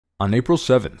On April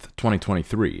 7th,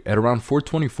 2023, at around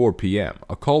 4:24 p.m.,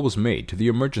 a call was made to the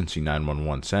emergency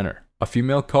 911 center. A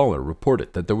female caller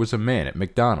reported that there was a man at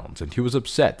McDonald's and he was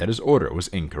upset that his order was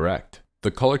incorrect.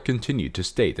 The caller continued to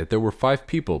state that there were 5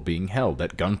 people being held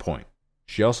at gunpoint.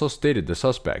 She also stated the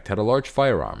suspect had a large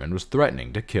firearm and was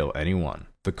threatening to kill anyone.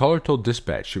 The caller told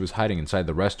dispatch she was hiding inside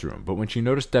the restroom, but when she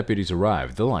noticed deputies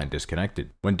arrived, the line disconnected.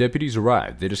 When deputies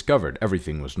arrived, they discovered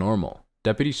everything was normal.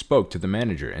 Deputies spoke to the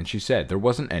manager and she said there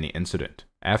wasn't any incident.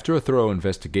 After a thorough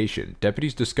investigation,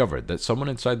 deputies discovered that someone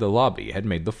inside the lobby had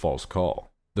made the false call.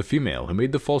 The female who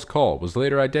made the false call was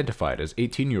later identified as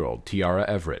 18-year-old Tiara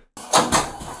Everett.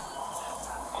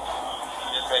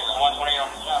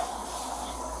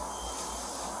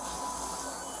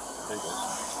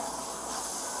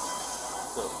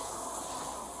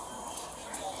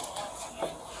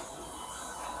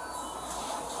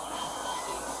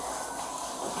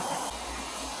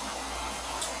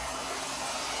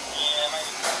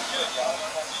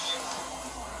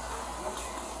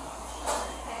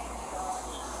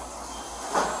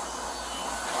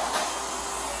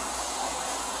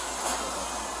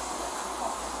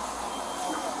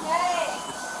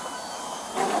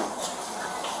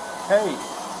 Hey.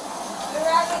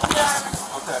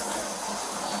 Okay.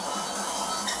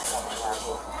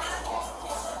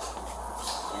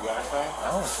 You got anything?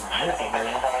 I don't see anything,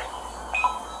 man.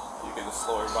 You can just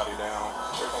slow everybody down.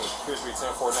 Everything appears to be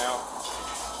 10-4 now.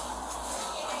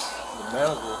 The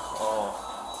manager,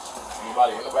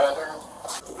 Anybody in the bathroom?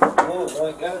 yeah,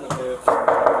 I got in the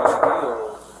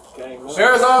bathroom.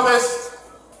 Sheriff's office!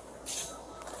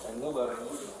 Ain't nobody.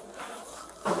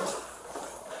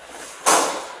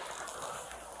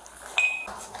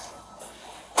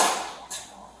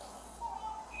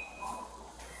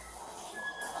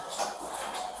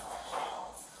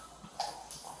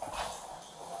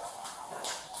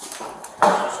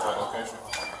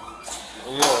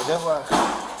 Yeah, that's why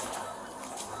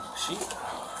she's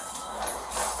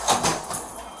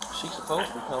supposed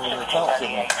to be coming to talk to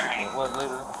me. It was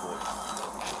later, but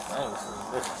I ain't seen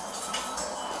this.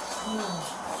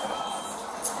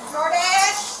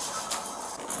 DoorDash!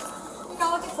 What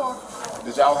y'all looking for?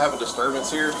 Did y'all have a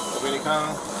disturbance here of any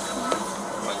kind?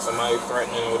 Like somebody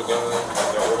threatening with a gun, like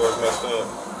their order was messed up?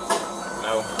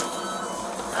 No?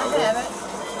 I haven't.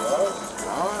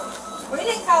 Alright. We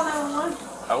didn't call 911.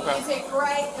 Okay. Is it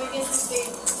great? We just did.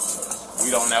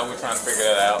 We don't know. We're trying to figure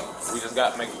that out. We just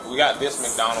got this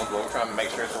McDonald's, but we're trying to make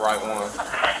sure it's the right one.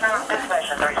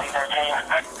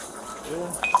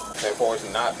 Therefore, it's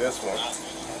not this one.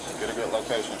 Get a good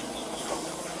location.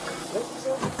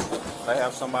 They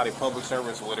have somebody public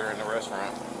service with her in the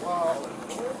restaurant.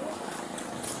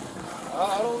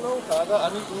 I don't know.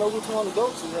 I need to know which one to go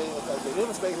to. The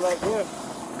interstate right there.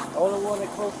 The only one that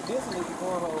close to this one is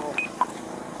going on.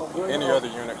 Any other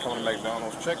unit coming to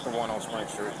McDonald's, check the one on Spring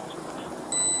Street.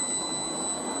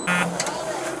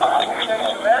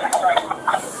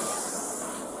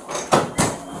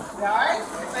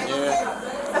 Yeah.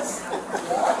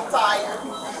 I'm tired.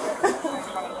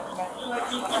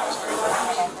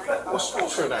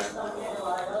 What's your name?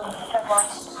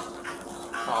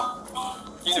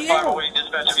 Unit 508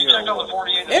 dispatch. Have you checked on the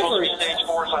 48 that's supposed to be stage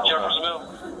 4 on Jeffersonville?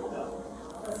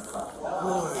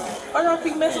 I don't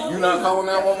keep messing with You not calling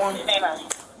 911?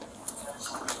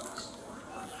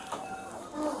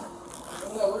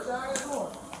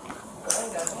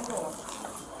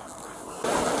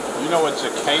 You know what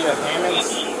Jakaya Hammons?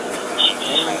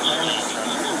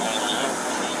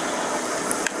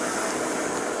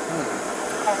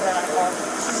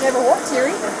 She's never worked here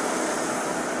either.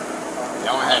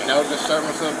 Y'all had no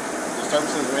disturbances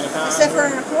of any kind? Except for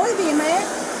an employee being mad.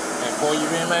 Employee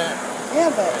being mad? Yeah,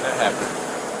 but And that happened.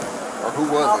 Or who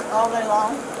was it? all day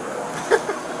long.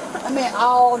 I mean,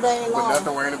 all day But long.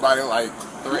 nothing where anybody like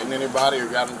threatened anybody or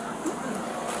got them.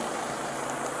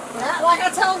 Like I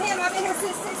told him, I've been here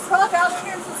since 6 o'clock. I was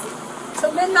here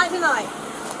till midnight tonight.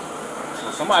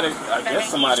 So somebody, I guess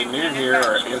somebody near here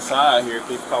or inside here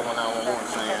keeps calling 911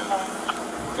 saying,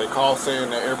 they call saying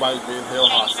that everybody's being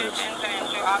held hostage.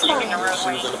 She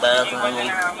was in the bathroom.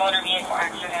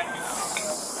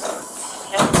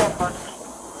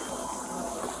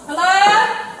 Hello?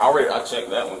 I checked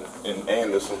that one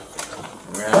and this one.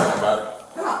 Yeah, about it.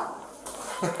 Come on.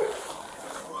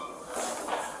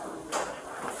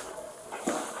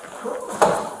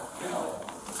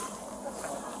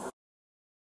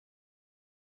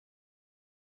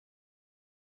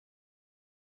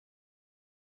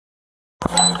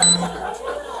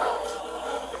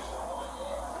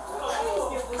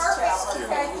 Perfect.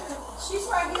 Okay. She's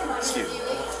right here.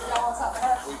 Y'all want something?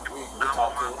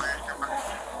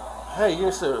 Hey,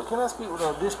 yes, sir. Can I speak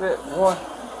with dispatch 1?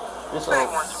 It's Hey,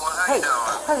 how you doing?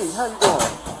 hey, how you doing?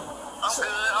 I'm good.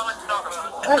 I'll let you talk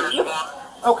about it.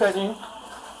 Hey, okay then.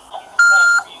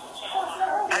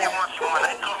 Hey, once you want,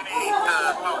 they told me to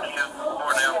talk to you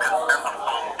for them because they're on the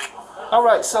phone with me. All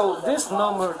right, so this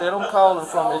number that I'm calling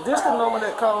from, is this the number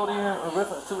that called in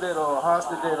reference to that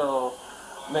hostage at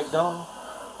McDonald's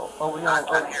over here? Not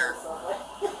here.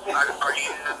 Are you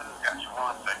in? Got you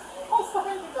one second.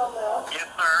 Yes,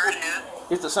 sir, it is.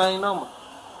 It's the same number.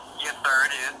 Yes, sir,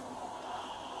 it is.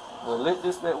 Well, let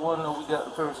dispatch one know we got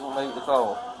the person who made the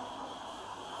call.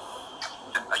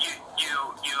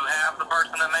 You have the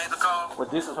person that made the call?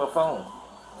 But this is her phone.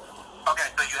 Okay,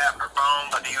 so you have her phone,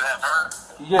 but do you have her?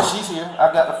 Yeah, she's here.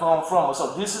 I got the phone from her.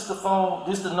 So this is the phone.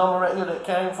 This is the number right here that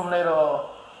came from that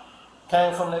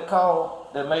call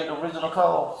that made the original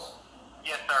call.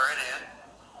 Yes, sir, it is.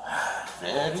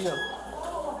 There it is.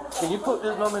 Can you put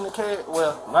this number in the cab?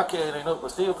 Well, my cab ain't up, but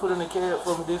still put in the cab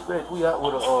for me dispatch. We out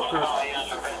with a person.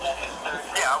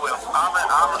 Yeah, I will.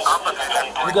 I'll put that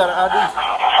in for You you. got an ID?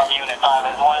 Unit 5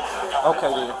 is 1.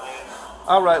 Okay then.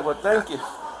 All right. Well, thank you.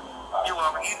 You're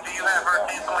welcome. Do you have her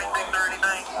 1026 or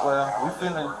anything? Well, we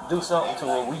finna do something to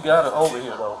her. We got her over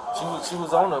here though. She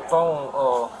was on the phone.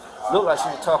 Looked like she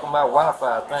was talking about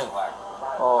Wi-Fi, I think.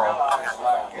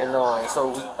 And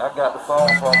so I got the phone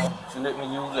from her. She let me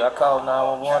use it. I called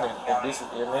 911, and this is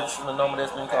the number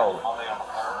that's been called. All right.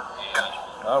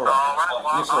 All right.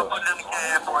 Well, Yes, I'll sir. put it in the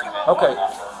cab for you. Okay.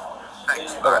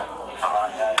 Thanks. All right.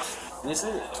 This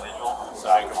is it. So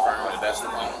I confirm that that's the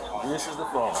phone. This is the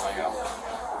phone.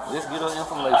 Let's get her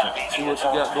information. See what she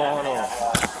got going on.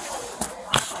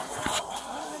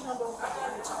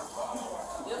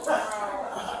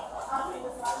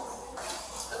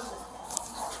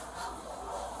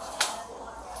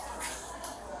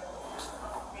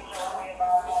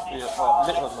 Yeah,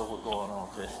 let her know what's going on,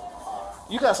 okay?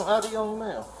 You got some ID on you,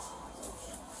 ma'am?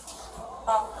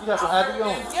 You got some ID on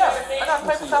you? Yeah, I got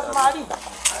papers off my ID.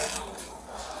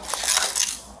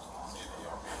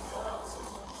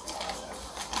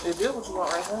 Is this what you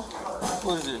want right here?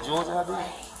 What is it, Georgia ID?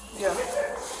 Yeah.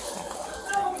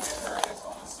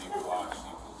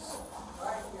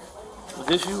 Is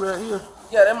this you right here?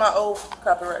 Yeah, that's my old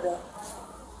copy right there.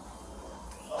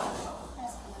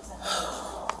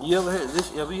 Have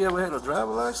you ever had a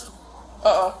driver license?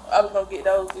 I was gonna get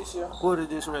those this year. What is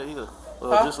this right here?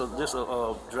 Huh? Just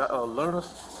a learner?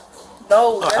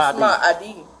 No, that's ID. my ID.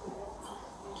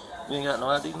 You ain't got no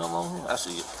ID no more? I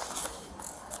see it.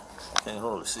 Can't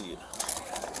hardly see it.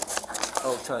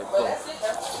 Hold tight, bro.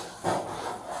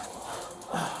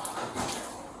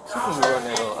 She can run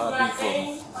that ID for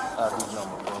me. ID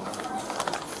number for me.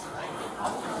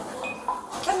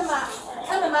 Come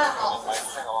in my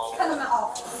office. Come in my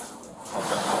office.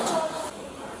 Okay.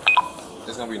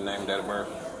 It's gonna be named date of birth.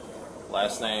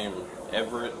 Last name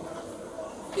Everett.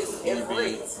 It's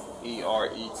Everett.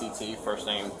 E-R-E-T-T. First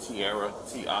name Tiara.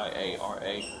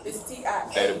 T-I-A-R-A. It's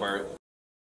T-I-A. Date of birth.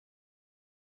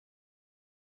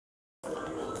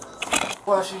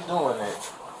 Why she's doing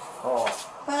that? Well,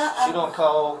 She done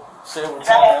called several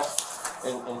times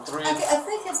in three. I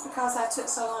think it's because I took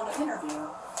so long to interview.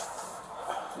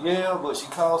 Yeah, but she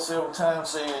called several times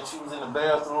saying she was in the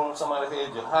bathroom, somebody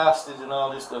had you hostage and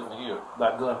all this stuff in here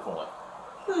by gunpoint.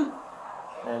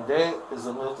 And that is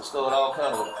enough to start all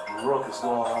kind of ruckus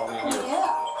going on in here.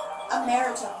 Yeah, I'm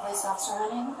married to a police officer,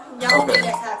 honey. Y'all need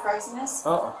that kind of craziness.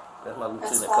 That's my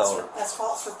That's lieutenant caller. false. That's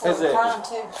false reported Exactly. crime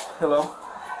too. Hello.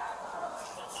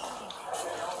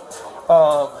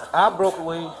 I broke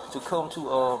away to come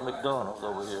to McDonald's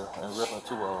over here and reference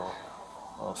to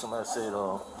somebody said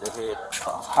they had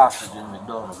a hostage in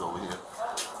McDonald's over here.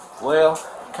 Well,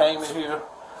 came in here.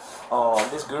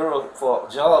 This girl for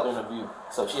a job interview,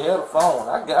 so she had a phone.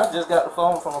 I just got the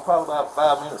phone from her probably about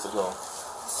 5 minutes ago.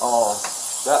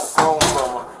 Got the phone from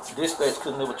her. Dispatch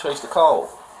couldn't never trace the call.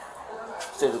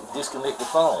 Said to disconnect the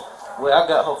phone. Well, I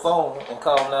got her phone and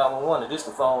called 911. And this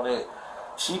the phone that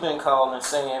she been calling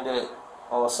saying that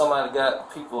somebody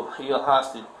got people here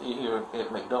hostage here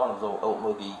at McDonald's or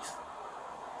McGee's.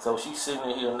 So she's sitting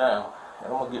in here now,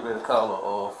 and I'm gonna get ready to call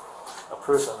her a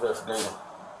person investigator.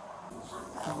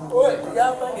 What?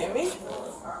 Y'all thinking me?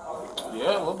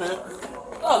 Yeah, a little bit.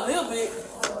 A little bit.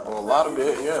 Well, a lot of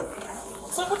it, yeah.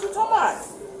 So what you talking about?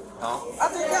 Huh? I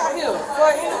just got here for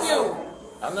an interview.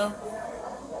 I know.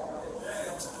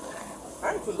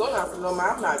 I ain't finna go down for no man.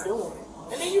 I'm not doing it.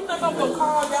 And then you think I'm gonna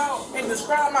call y'all and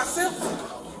describe myself?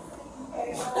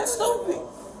 That's stupid.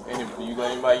 You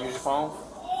got anybody use your phone?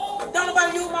 Don't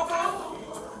nobody use my phone?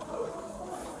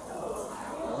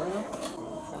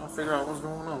 Trying to figure out what's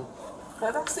going on.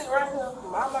 Cause I sit right here.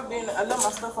 I love my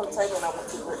stuff on the table and I want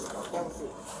to rest. That was it.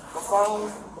 My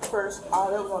phone, purse, all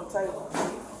that was on the table.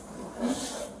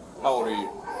 How old are you?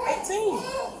 18.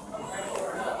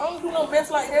 I don't do no best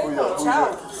like that. You know,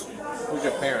 child. Who's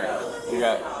your parent? You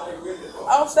got.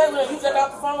 I don't stay with her. You just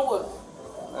got the phone with her.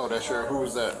 Oh, that's your. Who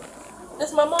was that?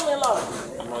 That's my mother-in-law.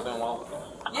 Your mother-in-law.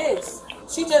 Yes.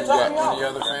 She just dropped me off. Any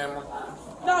other family?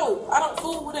 No, I don't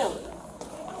fool with them.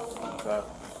 Okay.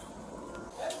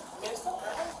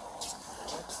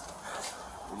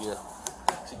 Yeah.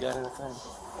 She got everything.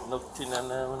 No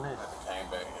 1099 on that. Came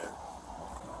back here.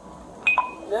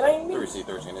 That ain't me.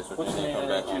 3C13. That's what you need to come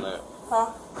back on that. Huh?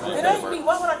 It ain't me.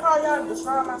 Why would I call y'all to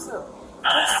describe myself?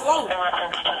 It's slow. In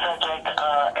reference to subject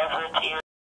Everett here.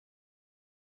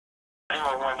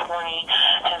 0120,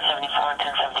 1074,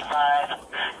 1075,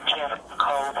 Jeff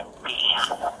code B.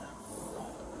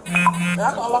 Now,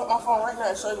 I can unlock my phone right now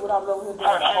and show you what I was over here doing the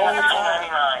whole time.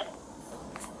 1499.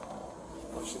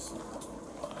 What she said?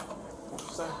 What she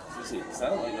say? She said,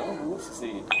 sound like I don't know what she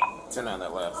said. 10 on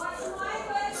that last.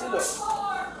 See, look.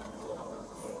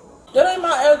 That ain't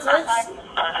my address.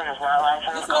 Person is not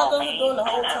licensed. This is what I was doing the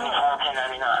whole time.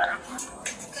 1074, 1099.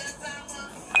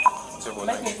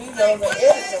 Making videos and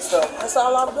edits and stuff. That's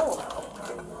all I was doing.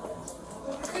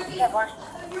 Yeah, boy.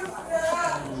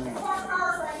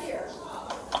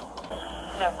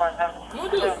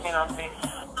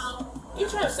 You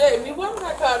trying to say me? Why would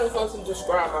I call them folks and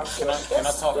describe myself? Can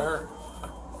I talk to her?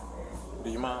 Do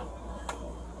you mind?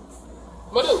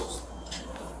 What else?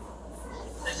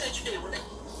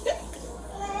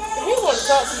 He want to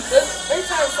talk to you. They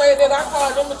trying to say that I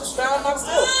called them to describe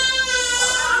myself.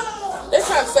 They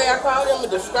trying to say I called them to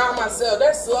describe myself.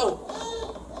 That's slow.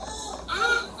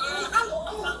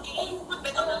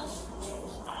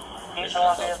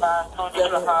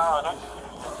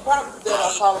 Probably that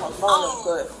I call my phone,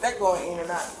 but that going in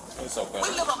and out. It's okay. We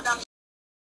live over down.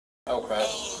 Okay.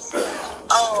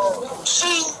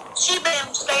 She been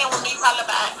staying with me probably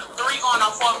about 3 going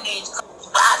on 4 minutes.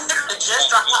 I literally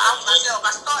just dropped her off myself.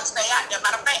 I started to stay out there.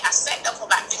 Matter of fact, I sat there for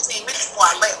about 15 minutes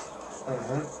before I left.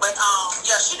 But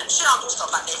yeah, she don't do stuff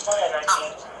like that.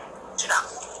 She don't.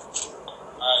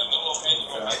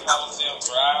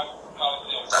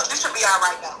 So this should be all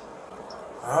right now.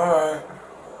 All right.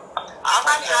 All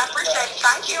right, I appreciate it.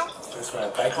 Thank you. Yes,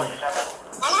 ma'am. Thank you.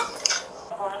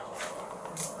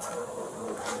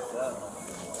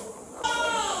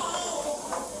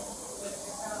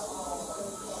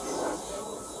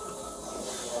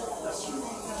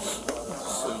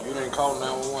 So you didn't call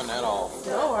 911 at all?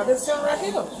 No, I just sitting right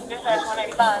here. This has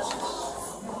 185.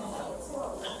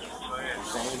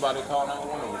 Did anybody call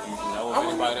 911 or would you know of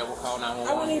anybody that would call 911?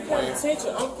 I wasn't even paying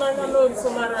attention. I'm thinking I know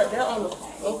somebody right there on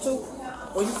 2.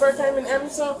 When you first came in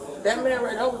Amazon, that man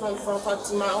right there was on the phone talking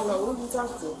to me. I don't know who you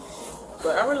talking to.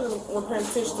 But I really wasn't paying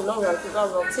attention to nobody because I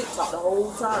was on TikTok the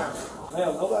whole time.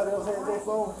 Damn, nobody else has your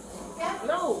phone?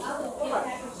 No. Why?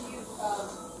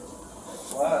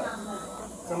 Why?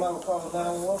 Somebody was calling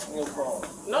 911 from your phone.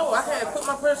 No, I had put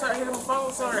my purse right here in my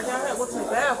phone, so I had went to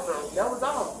the bathroom. That was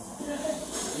all.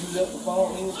 You left the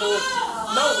phone in your purse?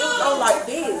 No, it was on like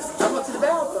this. I went to the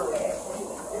bathroom.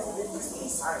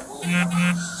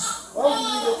 Why would you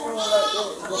leave your phone like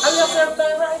that? I left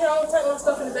everything right here. I don't take my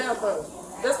stuff in the bathroom.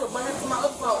 That's what happened to my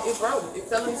other phone. It broke. It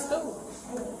fell in the stool.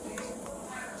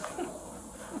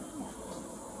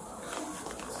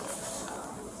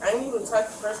 I ain't even the type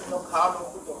of person no call no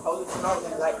freaking police and all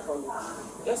that like from you.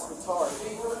 That's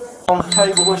retarded. On the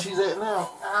table where she's at now,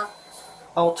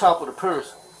 on top of the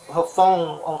purse, her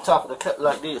phone on top of the cup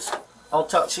like this. On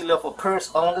top, she left her purse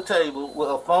on the table with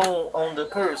her phone on the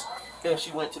purse, and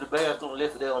she went to the bathroom and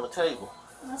left it there on the table.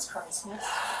 That's crazy.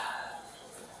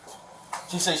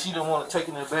 She said she didn't want to take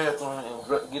it in the bathroom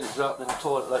and get it dropped in the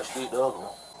toilet like she did the other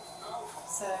one.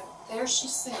 So there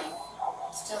she's sitting,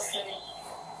 still sitting.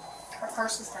 Her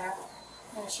purse is there.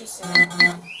 There she's sitting.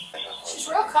 She's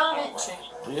real calm, isn't she?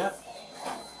 Yeah.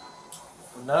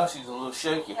 But now she's a little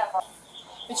shaky.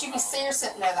 But you can see her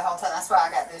sitting there the whole time. That's why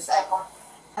I got this apple.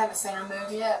 I haven't seen her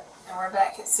move yet, and we're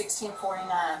back at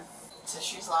 1649. So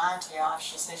she's lying to y'all.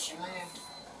 She says she moved.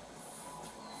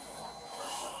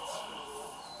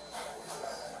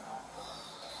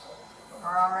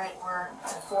 We're already, we're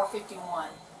to 451.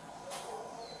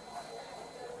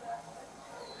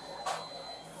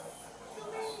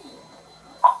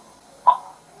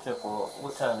 Careful,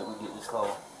 what time did we get this call?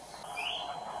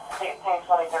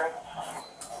 1623.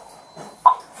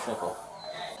 Careful.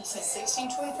 You said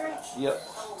 1623? Yep,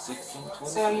 1620.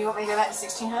 So you want me to go back to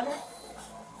 1600?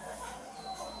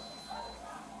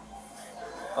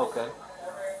 Okay.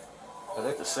 But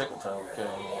that's the second time we came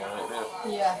in right there.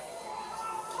 Yeah.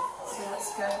 So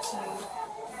let's go to...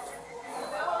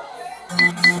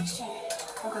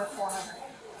 We'll go to 400.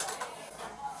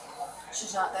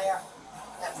 She's not there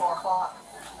at 4 o'clock.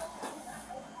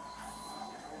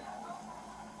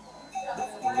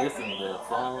 Missing the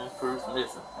phone, purse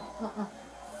missing. And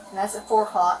that's at 4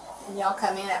 o'clock. And y'all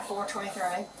come in at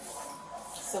 4:23.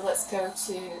 So let's go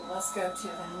to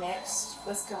the next.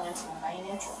 Let's go into the main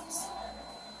entrance.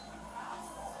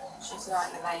 She's not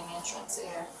in the main entrance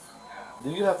either. Do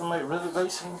you have to make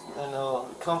reservations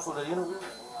and come for the interview?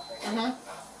 Mhm.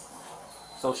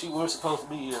 So she was supposed to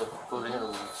be here for the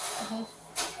interview. Mhm.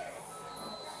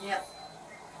 Yep.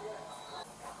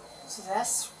 So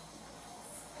that's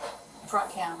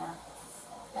front counter.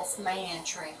 That's main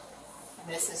entry. And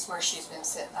this is where she's been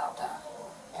sitting all day.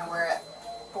 And we're at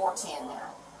 4:10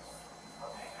 now.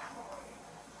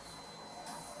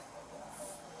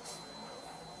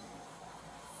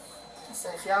 So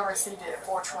if y'all received it at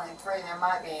 4:23, there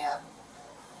might be a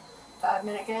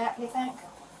 5-minute gap, you think?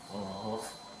 Mm-hmm.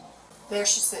 There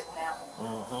she's sitting now.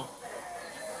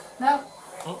 Mm-hmm. No.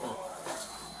 Mm-mm.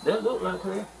 That looked like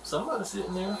her. Somebody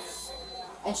sitting there.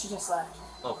 And she just left.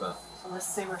 Okay. So let's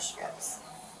see where she goes.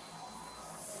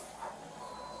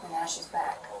 And now she's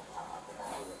back.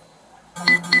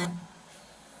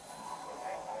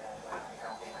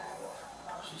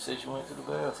 She said she went to the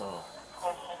bathroom.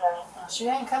 She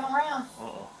ain't come around.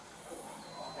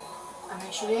 I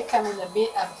mean, she did come in a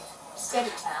bit of steady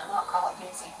time, not call it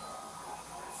busy.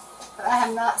 But I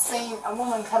have not seen a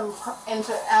woman come out of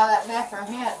that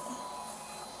bathroom yet.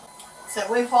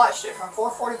 So we've watched it from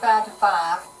 4:45 to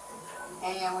 5,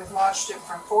 and we've watched it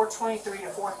from 4:23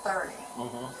 to 4:30.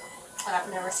 And I've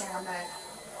never seen her move.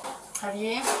 Have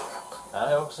you? I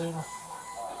haven't seen her.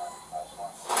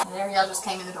 And there y'all just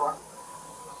came in the door.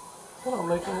 That don't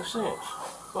make any sense.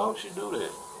 Why would she do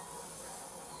that?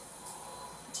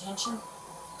 Tension,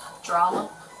 drama.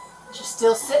 She's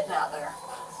still sitting out there.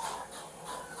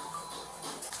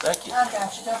 Thank you. I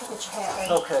got you. Don't forget your hat,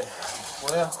 baby. Okay.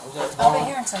 Well, we got I'll be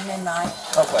here until midnight.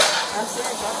 Okay. I'm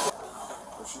serious.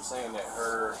 But she's saying that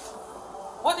her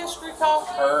What this street called?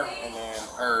 and then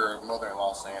her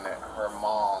mother-in-law saying that her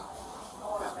mom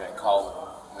has been calling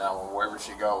 911. Wherever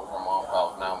she goes, her mom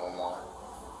calls 911.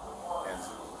 And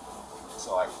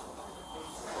so, like,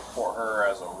 report her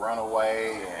as a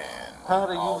runaway and How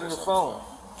they all using this your other phone?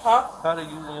 stuff. Huh? How they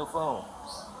using your phone?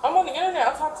 I'm on the internet.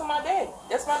 I talk to my dad.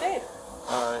 That's my dad.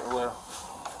 Alright, well,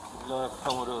 you're gonna have to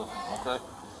come with us, okay?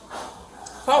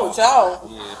 Come with y'all.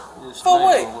 Yeah. Just For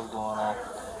explain what? what's going on.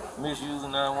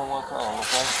 Misusing 911 call,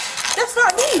 okay? That's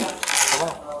not me. Come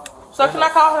on. So can I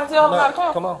call her and tell her not to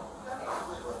come? Come on.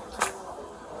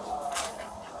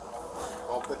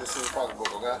 Don't put this in your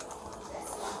pocketbook, okay?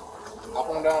 Hop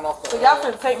on down off the... So y'all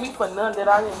finna take me for none that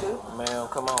I didn't do. Ma'am,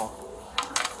 come on.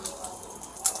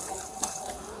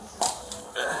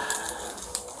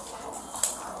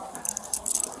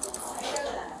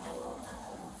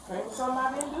 Ain't something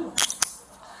I didn't do.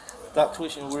 Stop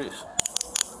twitching your wrist.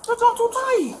 That's not too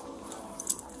tight.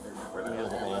 Yeah,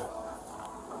 man.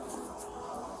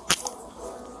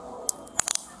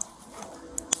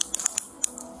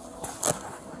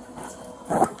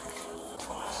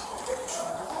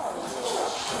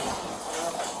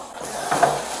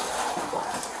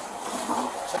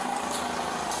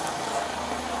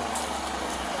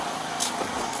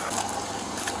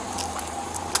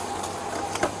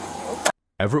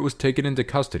 Everett was taken into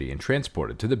custody and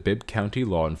transported to the Bibb County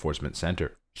Law Enforcement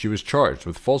Center. She was charged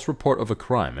with false report of a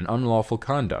crime and unlawful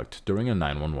conduct during a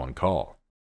 911 call.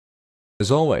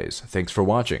 As always, thanks for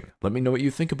watching. Let me know what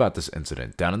you think about this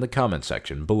incident down in the comment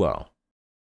section below.